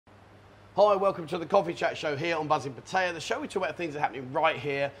Hi, welcome to the Coffee Chat Show here on Buzzing Pattaya, the show we talk about things that are happening right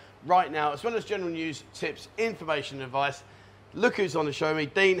here, right now, as well as general news, tips, information and advice. Look who's on the show, me.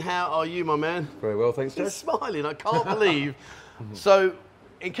 Dean, how are you, my man? Very well, thanks, Jess. He's smiling, I can't believe. So,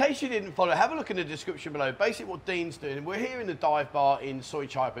 in case you didn't follow, have a look in the description below. Basically what Dean's doing, we're here in the dive bar in Soi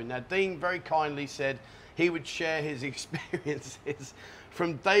Chaipu. Now, Dean very kindly said he would share his experiences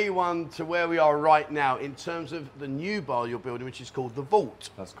from day one to where we are right now in terms of the new bar you're building, which is called The Vault.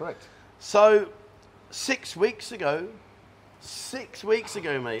 That's correct. So, 6 weeks ago,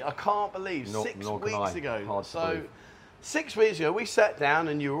 mate, I can't believe, six weeks ago. Hard to believe. 6 weeks ago, we sat down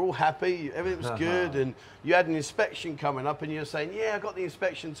and you were all happy, everything was good, and you had an inspection coming up and you were saying, yeah, I got the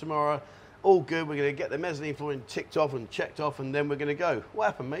inspection tomorrow, all good, we're going to get the mezzanine flooring ticked off and checked off, and then we're going to go. What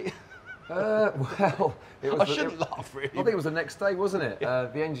happened, mate? Well, it was I shouldn't laugh, really. I think it was the next day, wasn't it?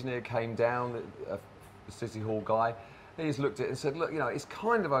 The engineer came down, the City Hall guy. He just looked at it and said, look, you know, it's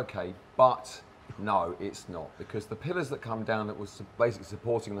kind of okay, but no, it's not. Because the pillars that come down that was basically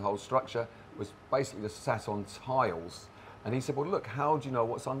supporting the whole structure was basically just sat on tiles. And he said, well, look, how do you know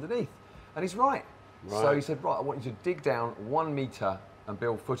what's underneath? And he's right. So he said, right, I want you to dig down 1 metre and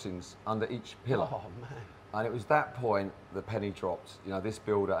build footings under each pillar. Oh, man. And it was that point the penny dropped. You know, this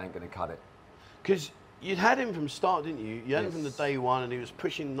builder ain't going to cut it. Because you'd had him from start, didn't you? You had him from the day one, and he was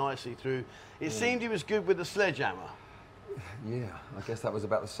pushing nicely through. It seemed he was good with the sledgehammer. Yeah, I guess that was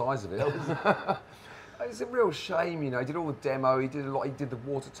about the size of it. It's a real shame, you know. He did all the demo. He did a lot. He did the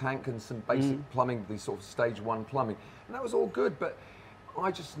water tank and some basic plumbing, the sort of stage 1 plumbing, and that was all good. But I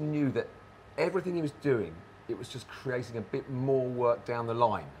just knew that everything he was doing, it was just creating a bit more work down the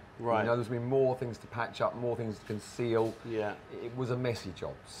line. Right. You know, there's been more things to patch up, more things to conceal. Yeah. It was a messy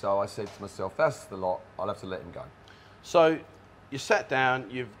job. So I said to myself, that's the lot. I'll have to let him go. So you sat down,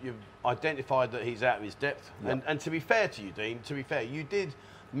 you've identified that he's out of his depth. Yep. And to be fair to you, Dean, to be fair, you did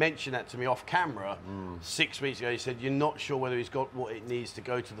mention that to me off camera 6 weeks ago. You said you're not sure whether he's got what it needs to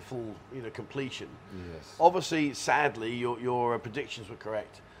go to the full, you know, completion. Yes. Obviously, sadly, your predictions were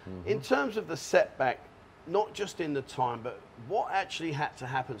correct. In terms of the setback, not just in the time, but what actually had to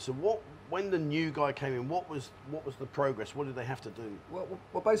happen? So when the new guy came in, what was the progress? What did they have to do? Well,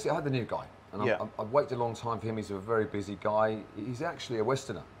 basically, I had the new guy, and I've waited a long time for him. He's a very busy guy. He's actually a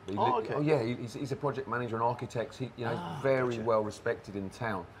Westerner. Okay. Oh, yeah, he's a project manager and architect. He, you know, very well respected in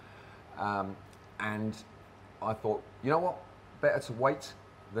town. And I thought, you know what? Better to wait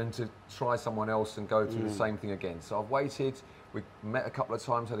than to try someone else and go through the same thing again. So I've waited. We met a couple of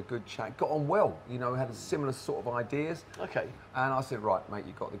times, had a good chat, got on well. You know, had a similar sort of ideas. Okay. And I said, right, mate,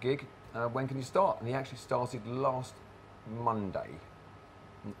 you got the gig. When can you start? And he actually started last Monday.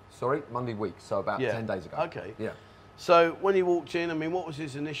 Sorry, Monday week, so about 10 days ago. Okay. Yeah. So when he walked in, I mean, what was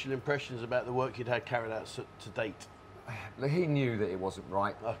his initial impressions about the work you'd had carried out to date? He knew that it wasn't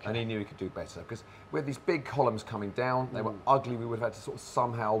right, and he knew he could do better. Because we had these big columns coming down, they were ugly, we would have had to sort of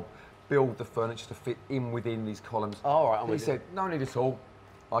somehow build the furniture to fit in within these columns. All right, he said, no need at all,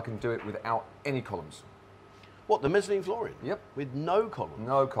 I can do it without any columns. What, the mezzanine flooring? Yep. With no columns?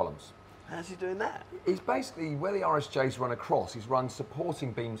 No columns. How's he doing that? He's basically, where the RSJs run across, he's run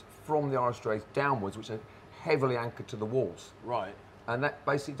supporting beams from the RSJs downwards, which are heavily anchored to the walls. Right. And that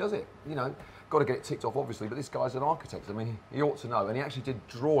basically does it. You know, got to get it ticked off, obviously, but this guy's an architect. I mean, he ought to know. And he actually did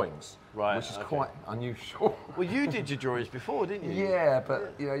drawings, which is quite unusual. Well, you did your drawings before, didn't you? Yeah,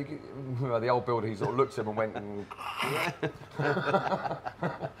 but, you know, the old builder, he sort of looked at him and went,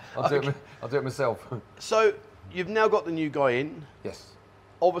 I'll do it myself. So, you've now got the new guy in. Yes.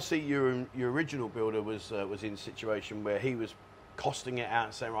 Obviously, your original builder was in a situation where he was costing it out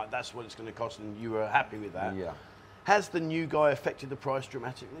and saying, right, that's what it's going to cost, and you were happy with that. Yeah. Has the new guy affected the price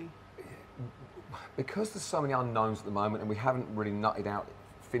dramatically? Because there's so many unknowns at the moment, and we haven't really nutted out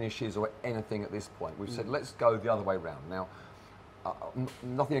finishes or anything at this point, we've said, let's go the other way round. Now,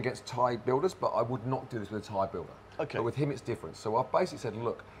 nothing against Thai builders, but I would not do this with a Thai builder. Okay. But with him, it's different. So I've basically said,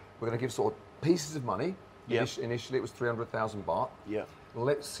 look, we're going to give sort of pieces of money. Yep. Initially, it was 300,000 baht. Yeah.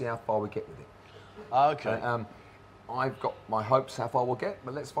 Let's see how far we get with it. Okay. I've got my hopes how far we'll get,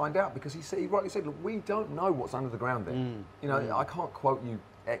 but let's find out, because he rightly said, look, we don't know what's under the ground there. You know, I can't quote you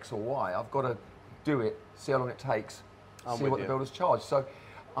X or Y. I've got to do it, see how long it takes, see what the builders charge. So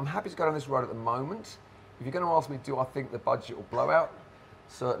I'm happy to go down this road at the moment. If you're going to ask me, do I think the budget will blow out?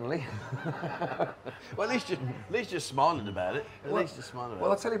 Certainly. Well, at least you're smiling about it. At least you're smiling about it.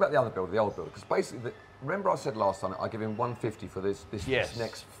 Well, I'll tell you about the other builder, the old builder, because basically, remember I said last time I give him 150 for this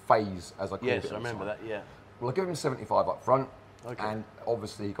next phase, as I called it. Yes, I remember that, yeah. Well, I give him 75 up front, and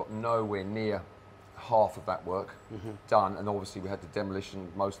obviously he got nowhere near half of that work done, and obviously we had the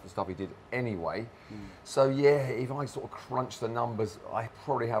demolition, most of the stuff he did anyway. So yeah, if I sort of crunch the numbers, I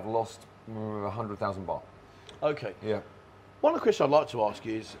probably have lost 100,000 baht. Okay. Yeah. One of the questions I'd like to ask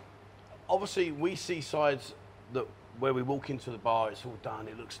you is, obviously we see sides that where we walk into the bar, it's all done,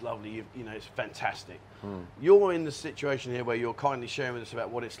 it looks lovely, you know, it's fantastic. You're in the situation here where you're kindly sharing with us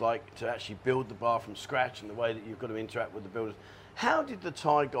about what it's like to actually build the bar from scratch and the way that you've got to interact with the builders. How did the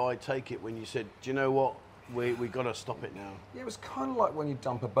Thai guy take it when you said, do you know what, we got to stop it now? Yeah, it was kind of like when you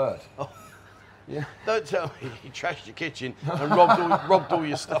dump a bird. Oh. Yeah. Don't tell me you trashed your kitchen and robbed all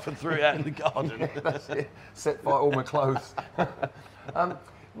your stuff and threw it out in the garden. Yeah, that's it. Set fire all my clothes.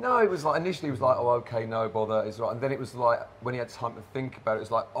 No, it was like, initially it was like, oh, okay, no bother, it's right. And then it was like, when he had time to think about it, it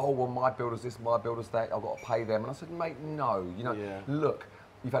was like, oh, well, my builder's this, my builder's that, I've got to pay them. And I said, mate, no, you know, look,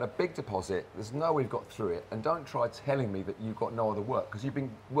 you've had a big deposit, there's no way you've got through it, and don't try telling me that you've got no other work, because you've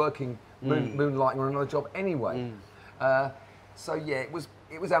been working, moonlighting on another job anyway. So yeah, it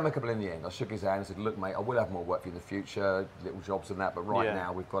was amicable in the end. I shook his hand and said, look, mate, I will have more work for you in the future, little jobs and that, but right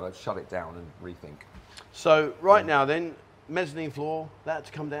now we've got to shut it down and rethink. So right now then, mezzanine floor, that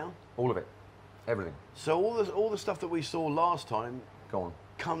to come down? All of it, everything. So all the stuff that we saw last time, gone,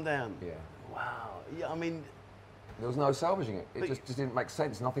 come down. Yeah. Wow. Yeah, I mean, there was no salvaging it. It just didn't make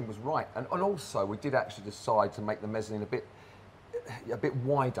sense. Nothing was right. And also, we did actually decide to make the mezzanine a bit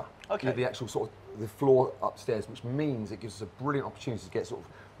wider. Okay. You know, the actual sort of the floor upstairs, which means it gives us a brilliant opportunity to get sort of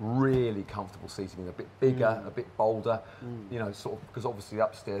really comfortable seating, a bit bigger, a bit bolder. You know, sort of, because obviously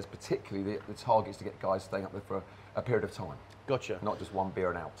upstairs, particularly the target is to get guys staying up there for a period of time. Gotcha. Not just one beer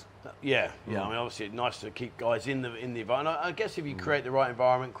and out. Yeah. I mean, obviously, it's nice to keep guys in the environment. I guess if you create the right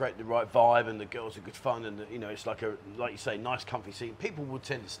environment, create the right vibe, and the girls are good fun, and you know, it's like you say, nice, comfy seating, people will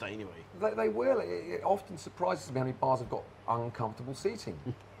tend to stay anyway. They will. It often surprises me how many bars have got uncomfortable seating.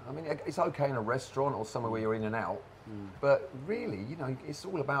 I mean, it's okay in a restaurant or somewhere where you're in and out, but really, you know, it's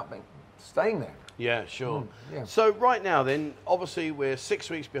all about staying there. Yeah, sure. Yeah. So right now, then, obviously, we're 6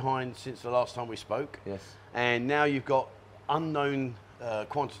 weeks behind since the last time we spoke. Yes. And now you've got unknown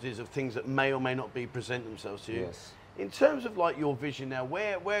quantities of things that may or may not be present themselves to you. Yes. In terms of like your vision now,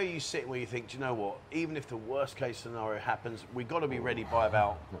 where are you sitting where you think, do you know what, even if the worst case scenario happens, we've got to be ready by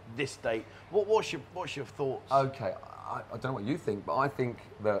about this date. What's your thoughts? Okay, I don't know what you think, but I think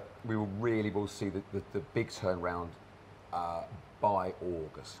that we will see the big turnaround by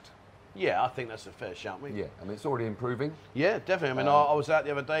August. Yeah, I think that's a fair shout, mate. Yeah, I mean, it's already improving. Yeah, definitely. I mean, I was out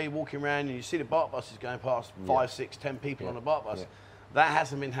the other day walking around and you see the BART buses going past, 5, 6, 10 people on a BART bus. Yeah. That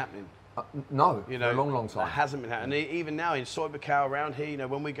hasn't been happening. No, you know, for a long, long time. That hasn't been happening. Even now in Soi Buakhao around here, you know,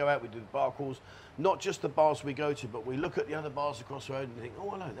 when we go out, we do the bar crawls, not just the bars we go to, but we look at the other bars across the road and think,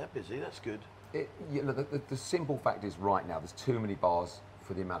 oh, I know, they're busy, that's good. The simple fact is right now, there's too many bars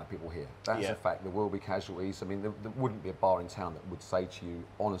for the amount of people here. That's a fact. There will be casualties. I mean, there wouldn't be a bar in town that would say to you,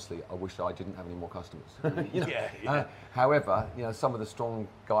 honestly, I wish I didn't have any more customers. You know? However, you know, some of the strong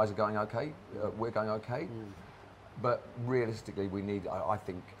guys are going okay. We're going okay. But realistically, we need, I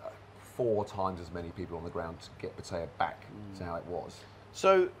think, 4 times as many people on the ground to get Pattaya back to how it was.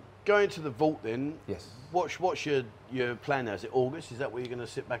 So, going to the vault then, yes. What's your plan now? Is it August? Is that where you're going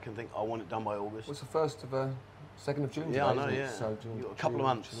to sit back and think, I want it done by August? Well, it's the 2nd of June. Yeah, today, I know, yeah. So You've got a couple of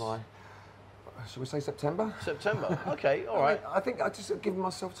months. July. Should we say September? September, okay, all right. I think I just give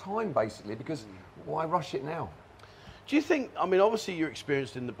myself time, basically, because why rush it now? Do you think, I mean, obviously you're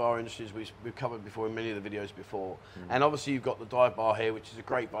experienced in the bar industry, as we've covered before in many of the videos before, and obviously you've got the dive bar here, which is a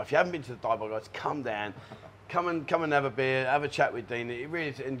great bar. If you haven't been to the dive bar, guys, come down, come and have a beer, have a chat with Dean. It really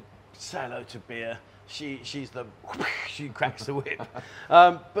is, and say hello to Beer. She cracks the whip.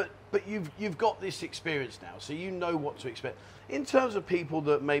 But you've got this experience now, so you know what to expect. In terms of people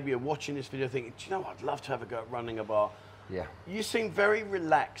that maybe are watching this video thinking, do you know what, I'd love to have a go at running a bar. Yeah. You seem very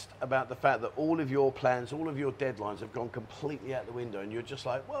relaxed about the fact that all of your plans, all of your deadlines have gone completely out the window, and you're just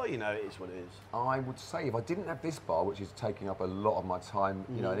like, well, you know, it is what it is. I would say if I didn't have this bar, which is taking up a lot of my time,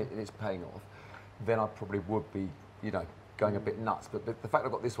 you know, and it's paying off, then I probably would be, you know, going a bit nuts. But the fact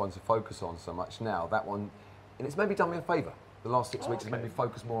I've got this one to focus on so much now, that one, and it's maybe done me a favour. The last 6 weeks has made me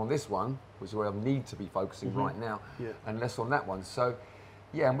focus more on this one, which is where I need to be focusing right now, and less on that one. So,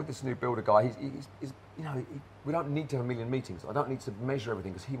 yeah, and with this new builder guy, he's you know, we don't need to have a million meetings. I don't need to measure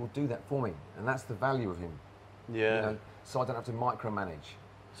everything because he will do that for me, and that's the value of him. Yeah. You know, so I don't have to micromanage.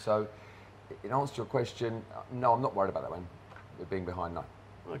 So, in answer to your question, no, I'm not worried about that one. Being behind, no.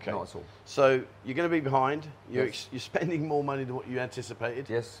 Okay. Not at all. So you're going to be behind. You're spending more money than what you anticipated.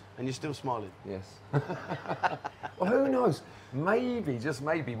 Yes. And you're still smiling. Yes. Well, who knows? Maybe, just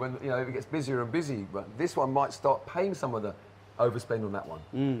maybe, when you know if it gets busier and busy, but this one might start paying some of the overspend on that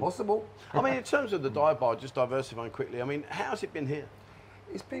one. Possible. I mean, in terms of the dive bar, just diversifying quickly. I mean, how's it been here?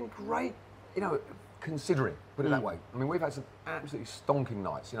 It's been great. You know, considering, put it that way. I mean, we've had some absolutely stonking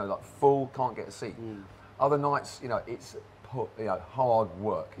nights, you know, like full, can't get a seat. Other nights, you know, it's hard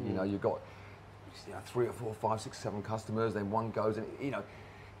work. You know, you've got 3 or 4, 5, 6, 7 customers, then one goes, and you know,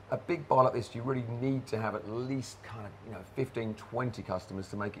 a big bar like this, you really need to have at least kind of, you know, 15, 20 customers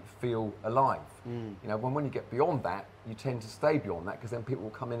to make it feel alive. You know, when you get beyond that, you tend to stay beyond that because then people will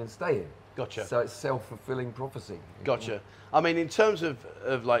come in and stay in. Gotcha. So it's self-fulfilling prophecy. Gotcha. I mean, in terms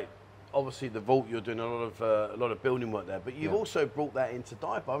of like, obviously the vault, you're doing a lot of building work there, but you've also brought that into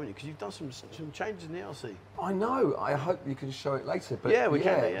dive bar, haven't you? Because you've done some changes in the LC. I know. I hope you can show it later. But yeah, we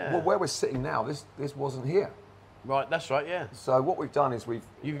can. Yeah. Well, where we're sitting now, this wasn't here. Right, that's right, yeah. So what we've done is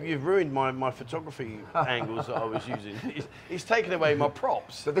You've ruined my photography angles that I was using. He's taken away my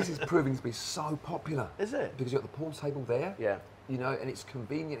props. But this is proving to be so popular. Is it? Because you've got the pool table there. Yeah. You know, and it's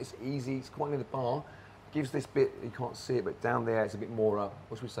convenient, it's easy, it's quite near the bar. Gives this bit, you can't see it, but down there it's a bit more,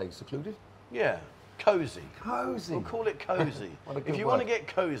 what should we say, secluded? Yeah. Cozy. Cozy. We'll call it cozy. If you want to get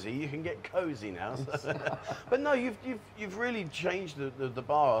cozy, you can get cozy now. But no, you've really changed the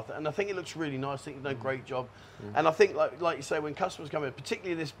bar, and I think it looks really nice. I think you've done a great job. And I think, like you say, when customers come in,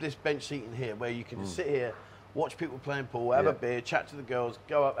 particularly this bench seating here, where you can just sit here, watch people playing pool, have a beer, chat to the girls,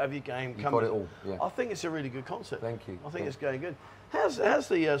 go up, have your game. You've got it all. Yeah. I think it's a really good concept. Thank you. I think it's going good. How's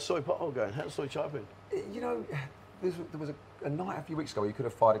the soy pothole going? How's soy chiping? You know, there was a night a few weeks ago where you could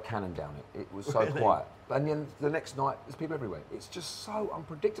have fired a cannon down it. It was so quiet. And then the next night, there's people everywhere. It's just so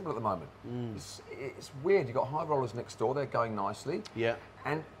unpredictable at the moment. It's weird. You've got high rollers next door. They're going nicely. Yeah.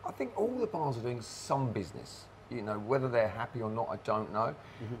 And I think all the bars are doing some business. You know, whether they're happy or not, I don't know.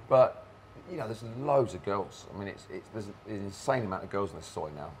 But, you know, there's loads of girls. I mean, there's an insane amount of girls in this soy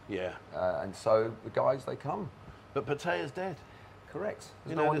now. Yeah. And so the guys, they come. But Pattaya's dead. Correct.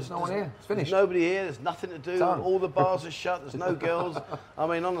 There's no one here. It's finished. There's nobody here. There's nothing to do. Done. All the bars are shut. There's no girls. I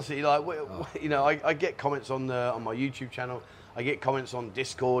mean, honestly, like, you know, I get comments on my YouTube channel. I get comments on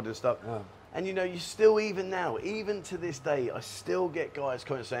Discord and stuff. And you know, you still, even now, even to this day, I still get guys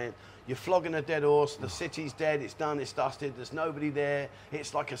commenting saying, "You're flogging a dead horse. The city's dead. It's done. It's dusted. There's nobody there.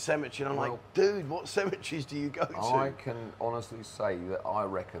 It's like a cemetery." And I'm like, dude, what cemeteries do you go to? I can honestly say that I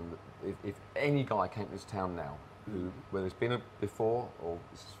reckon that if any guy came to this town now, whether it's been before or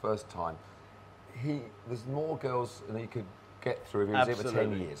it's his first time, there's more girls than he could get through if he was here for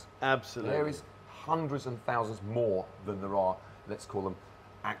 10 years. Absolutely. There is hundreds and thousands more than there are, let's call them,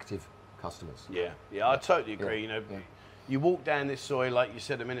 active customers. Yeah, I totally agree. You know, you walk down this soy, like you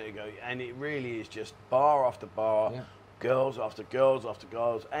said a minute ago, and it really is just bar after bar. Girls after girls after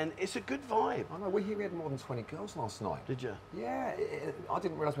girls, and it's a good vibe. I know, we had more than 20 girls last night. Did you? Yeah, I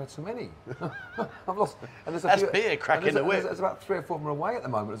didn't realise we had so many. I've lost. And there's That's beer cracking the whip. There's about 3 or 4 of them away at the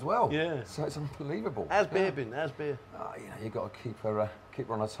moment as well. Yeah. So it's unbelievable. How's beer been? How's beer? You know, you've got to keep her on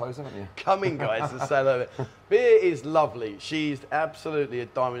her toes, haven't you? Come in, guys, and say hello. Beer is lovely. She's absolutely a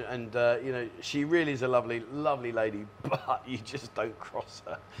diamond, and you know, she really is a lovely, lovely lady. But you just don't cross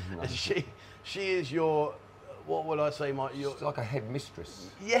her. No. And she is your. What would I say, Mike? She's like a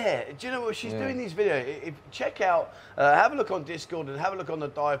headmistress. Yeah. Do you know what she's doing these videos? Check out, have a look on Discord and have a look on the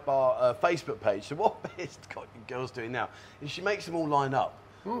Dive Bar Facebook page. So what Bear's got you girls doing now is she makes them all line up.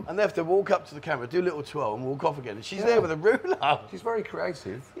 And they have to walk up to the camera, do a little twirl and walk off again. And she's there with a ruler. She's very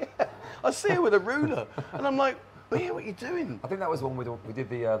creative. Yeah. I see her with a ruler. And I'm like, Bear, what are you doing? I think that was the one we did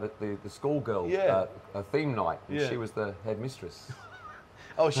the schoolgirl theme night. And she was the headmistress.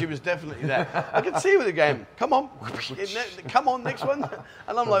 Oh, she was definitely there. I could see her with the game. Come on, come on, next one.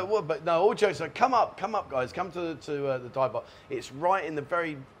 And I'm like, what? But no, all jokes aside, come up, guys, come to the dive bar. It's right in the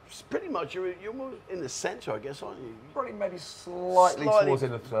pretty much you're more in the centre, I guess, aren't you? Probably maybe slightly towards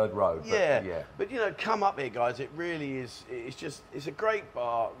in the third row. But yeah. But you know, come up here, guys. It really is. It's a great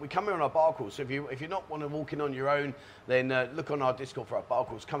bar. We come here on our bar calls. So if you not want to walk in on your own, then look on our Discord for our bar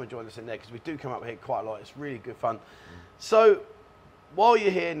calls. Come and join us in there because we do come up here quite a lot. It's really good fun. So. While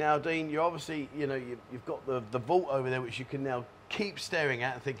you're here now, Dean, you're obviously, you know, you've got the vault over there, which you can now keep staring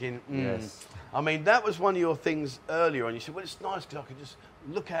at and thinking, Yes. I mean, that was one of your things earlier on. You said, well, it's nice because I can just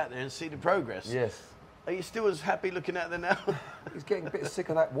look out there and see the progress. Yes. Are you still as happy looking out there now? He's getting a bit sick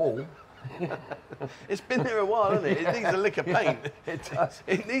of that wall. It's been there a while, hasn't it? It needs a lick of paint. It does.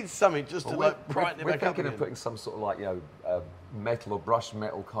 It needs something just to like brighten it back up. We're thinking of putting some sort of like, you know, metal or brushed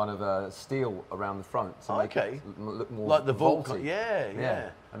metal kind of steel around the front to make it look more like the vault. vaulty. Yeah.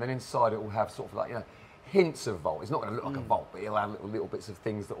 And then inside it will have sort of like, you know, hints of vault. It's not going to look like a vault, but it'll have little bits of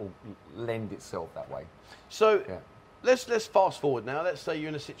things that will lend itself that way. So let's fast forward now. Let's say you're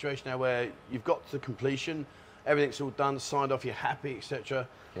in a situation now where you've got to completion, everything's all done, signed off, you're happy, etc.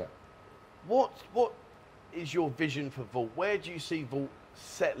 Yeah. What is your vision for Vault? Where do you see Vault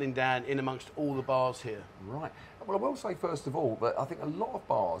settling down in amongst all the bars here? Right. Well, I will say first of all that I think a lot of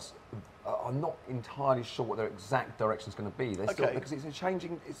bars are not entirely sure what their exact direction is going to be. They're still, because it's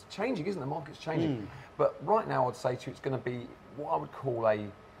changing, isn't it? The market's changing. But right now, I'd say to you, it's going to be what I would call a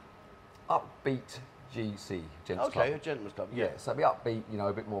upbeat GC, gents club. Okay, a gentleman's club. Yeah, so it'll be upbeat, you know,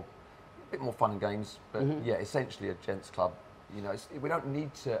 a bit more fun and games, but yeah, essentially a gents club. You know, we don't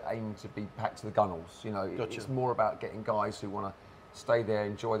need to aim to be packed to the gunnels. You know, it's more about getting guys who want to stay there,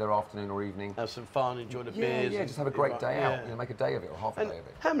 enjoy their afternoon or evening, have some fun, enjoy the beers. Yeah, just have a great day out. You know, make a day of it or half a day of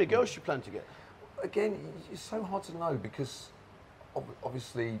it. How many girls do you plan to get? Again, it's so hard to know because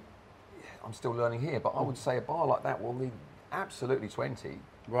obviously I'm still learning here, but I would say a bar like that will need absolutely 20.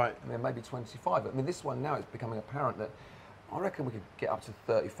 Right. I mean, maybe 25. I mean, this one now, it's becoming apparent that I reckon we could get up to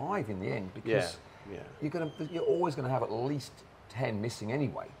 35 in the end because you're always going to have at least 10 missing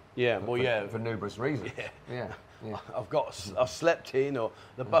anyway. Yeah, for numerous reasons. Yeah. I've slept in, or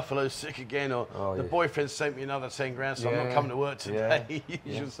the buffalo's sick again, or the boyfriend sent me another 10 grand, so I'm not coming to work today.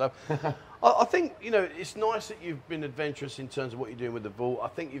 Usual stuff. I think, you know, it's nice that you've been adventurous in terms of what you're doing with the Vault. I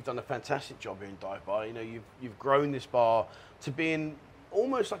think you've done a fantastic job here in Dive Bar. You know, you've grown this bar to being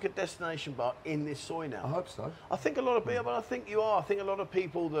almost like a destination bar in this soy now. I hope so. I think a lot of people, but I think you are. I think a lot of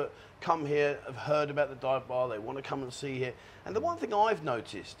people that come here have heard about the Dive Bar. They want to come and see here. And the one thing I've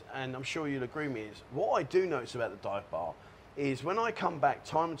noticed, and I'm sure you'll agree with me, is what I do notice about the Dive Bar is when I come back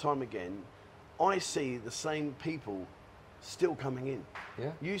time and time again, I see the same people still coming in.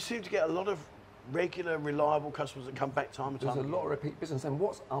 Yeah. You seem to get a lot of regular, reliable customers that come back time and time again. There's a lot of repeat business, and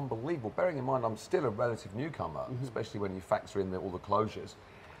what's unbelievable, bearing in mind I'm still a relative newcomer, especially when you factor in all the closures,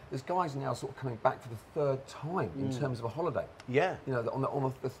 there's guys now sort of coming back for the third time in terms of a holiday. Yeah. You know,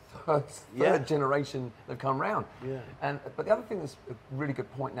 on the third generation they've come round. Yeah. But the other thing that's a really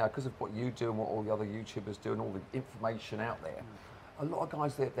good point now, because of what you do and what all the other YouTubers do and all the information out there, a lot of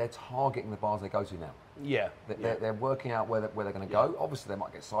guys, they're targeting the bars they go to now. Yeah. They're working out where they're going to go. Obviously, they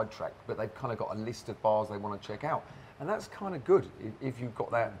might get sidetracked, but they've kind of got a list of bars they want to check out. And that's kind of good if you've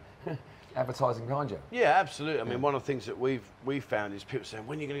got that advertising behind you. Yeah, absolutely. I mean, one of the things that we've found is people saying,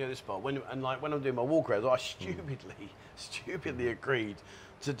 when are you going to go to this bar? And like when I'm doing my walk around, I stupidly agreed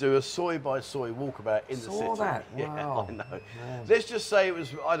to do a soy by soy walkabout in the city. Saw that. Yeah, wow. I know. Man. Let's just say it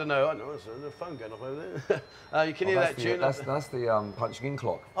was, I don't know, there's a phone going off over there. You can hear that tune. That's the punching in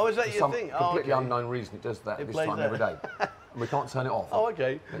clock. Oh, is that For your some thing? Completely unknown reason it does that this time every day. And we can't turn it off. Oh,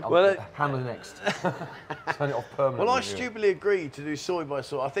 okay. Well, hammer next. Turn it off permanently. Well, I stupidly agreed to do soy by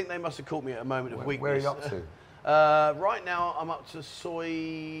soy. I think they must have caught me at a moment of weakness. Where are you up to? Right now, I'm up to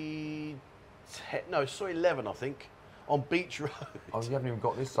soy 11, I think, on Beach Road. Oh, you haven't even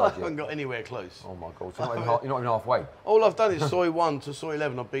got this side yet? I haven't got anywhere close. Oh my God, so you're not even halfway. All I've done is soy 1 to soy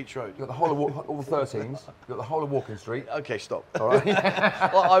 11 on Beach Road. You've got the whole of all the 13s, you've got the whole of Walking Street. Okay, stop. All right.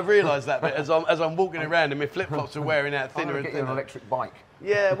 Well, I've realised that bit as I'm walking around and my flip-flops are wearing out thinner and get thinner. you an electric bike.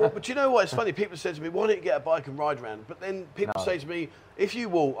 Yeah, well, but you know what? It's funny. People said to me, why don't you get a bike and ride around? But then people say to me, if you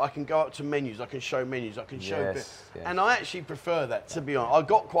walk, I can go up to menus, I can show menus, I can show bits. Yes. And I actually prefer that, to be honest. I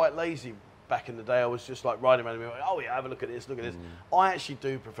got quite lazy back in the day. I was just like riding around and going, oh yeah, have a look at this, look at this. I actually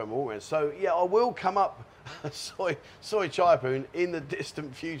do prefer my walk around. So yeah, I will come up soy chaipoon in the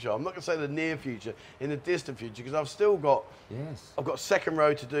distant future. I'm not going to say the near future, in the distant future, because I've still got, I've got second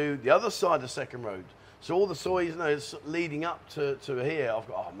road to do, the other side of second road. So all the soys, it's leading up to here. I've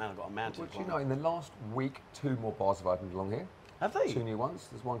got a mountain. Well, do you know, in the last week, 2 more bars have opened along here. Have they? 2 new ones.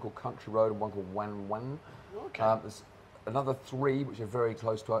 There's one called Country Road and one called Wan Wan. Okay. There's another 3 which are very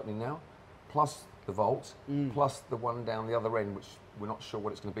close to opening now, plus the Vault, plus the one down the other end, which we're not sure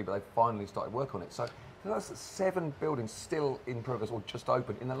what it's going to be, but they've finally started work on it. So that's 7 buildings still in progress or just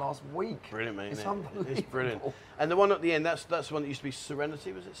opened in the last week. Brilliant, mate. It's unbelievable. It's brilliant. And the one at the end, that's the one that used to be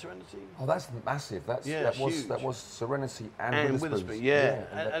Serenity. Was it Serenity? Oh, that's massive. That was Serenity and Witherspoon.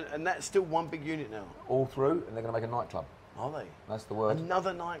 Yeah. And that's still one big unit now. All through, and they're going to make a nightclub. Are they? That's the word.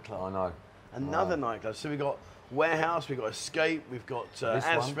 Another nightclub. I know. Another nightclub. So we've got Warehouse, we've got Escape, we've got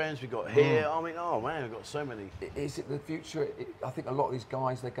As Friends, we've got Here. I mean, oh man, we've got so many. Is it the future? I think a lot of these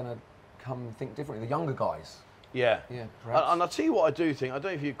guys, they're going to come and think differently. The younger guys. Yeah. Yeah. And I'll tell you what I do think. I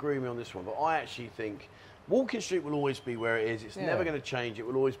don't know if you agree with me on this one, but I actually think Walking Street will always be where it is. It's never going to change. It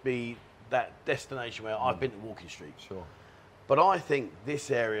will always be that destination where I've been to Walking Street. Sure. But I think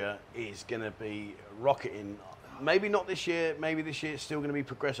this area is going to be rocketing. Maybe not this year. Maybe this year it's still going to be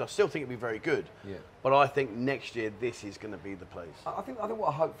progressive. I still think it'll be very good. Yeah. But I think next year this is going to be the place. I think what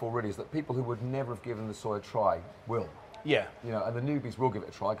I hope for really is that people who would never have given the soy a try will. Yeah. You know, and the newbies will give it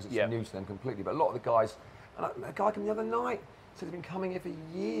a try because it's new to them completely. But a lot of the guys, and a guy came the other night, said he's been coming here for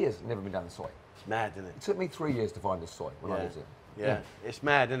years, never been down the soy. It's mad, isn't it? It took me 3 years to find this soy when I lived here. Yeah, it's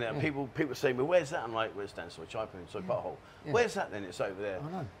mad, isn't it? And people say, well, where's that? I'm like, where's Dan Soy Chaipo and Soy Butthole? Yeah. Where's that then? It's over there.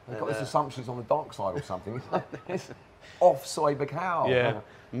 I know. They've got this assumption it's on the dark side or something. It's off Soy Bacau. Yeah,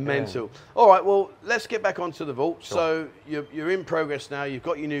 mental. All right, well, let's get back onto the vault. Sure. So you're in progress now. You've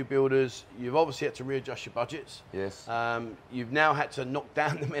got your new builders. You've obviously had to readjust your budgets. Yes. You've now had to knock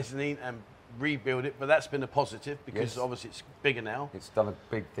down the mezzanine and rebuild it, but that's been a positive because obviously it's bigger now. It's done a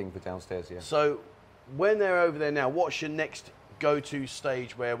big thing for downstairs, yeah. So when they're over there now, what's your next go-to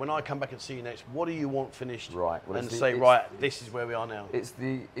stage where when I come back and see you next, what do you want finished? Right. Well, and say, right, this is where we are now. It's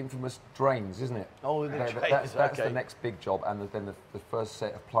the infamous drains, isn't it? Oh, the drains. That's the next big job, and then the first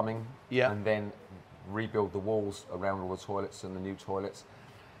set of plumbing, and then rebuild the walls around all the toilets and the new toilets.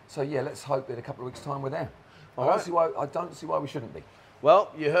 So yeah, let's hope that in a couple of weeks' time we're there. I don't see why we shouldn't be.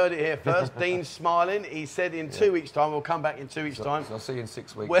 Well, you heard it here first. Dean's smiling. He said in 2 weeks' time, we'll come back in 2 weeks' time. So I'll see you in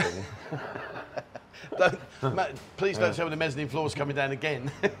 6 weeks. Please don't tell me the mezzanine floor's coming down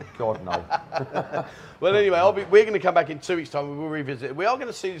again. God, no. Well, anyway, we're going to come back in 2 weeks' time and we'll revisit it. We are going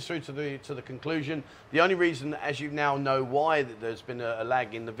to see this through to the conclusion. The only reason, as you now know, why there's been a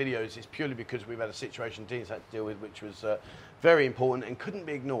lag in the videos is purely because we've had a situation Dean's had to deal with, which was very important and couldn't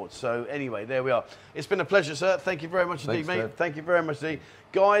be ignored. So anyway, there we are. It's been a pleasure, sir. Thank you very much indeed, mate. Thank you very much indeed.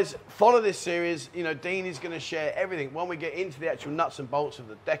 Guys, follow this series. You know, Dean is going to share everything. When we get into the actual nuts and bolts of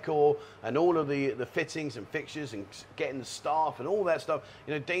the decor and all of the fittings and fixtures and getting the staff and all that stuff,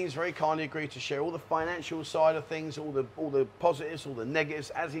 you know, Dean's very kindly agreed to share all the financial side of things, all the positives, all the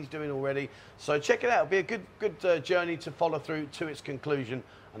negatives, as he's doing already. So check it out. It'll be a good journey to follow through to its conclusion,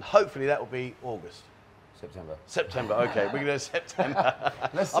 and hopefully that will be August. September, okay. We're going to September.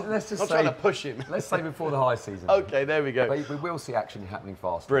 let's just I'm trying to push him. Let's say before the high season. Okay, there we go. But we will see action happening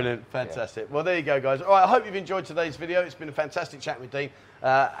fast. Brilliant, fantastic. Yeah. Well, there you go, guys. All right, I hope you've enjoyed today's video. It's been a fantastic chat with Dean.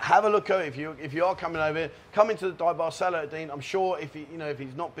 Have a look at it if you are coming over here. Come into the dive bar, say hello to Dean. I'm sure if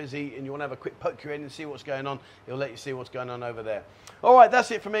he's not busy and you want to have a quick poke your head and see what's going on, he'll let you see what's going on over there. All right, that's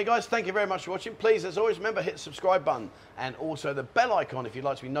it for me, guys. Thank you very much for watching. Please, as always, remember, hit the subscribe button and also the bell icon if you'd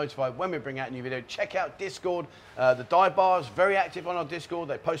like to be notified when we bring out a new video. Check out Discord. The dive bar is very active on our Discord.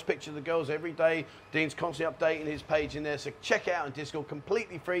 They post pictures of the girls every day. Dean's constantly updating his page in there, so check it out on Discord,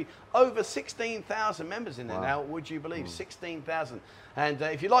 completely free. Over 16,000 members in there now, would you believe? 16,000. And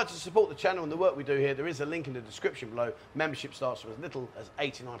if you'd like to support the channel and the work we do here, there is a link in the description below. Membership starts from as little as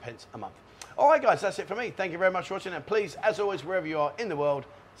 89p a month. All right, guys, that's it for me. Thank you very much for watching. And please, as always, wherever you are in the world,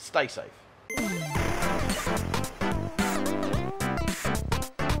 stay safe.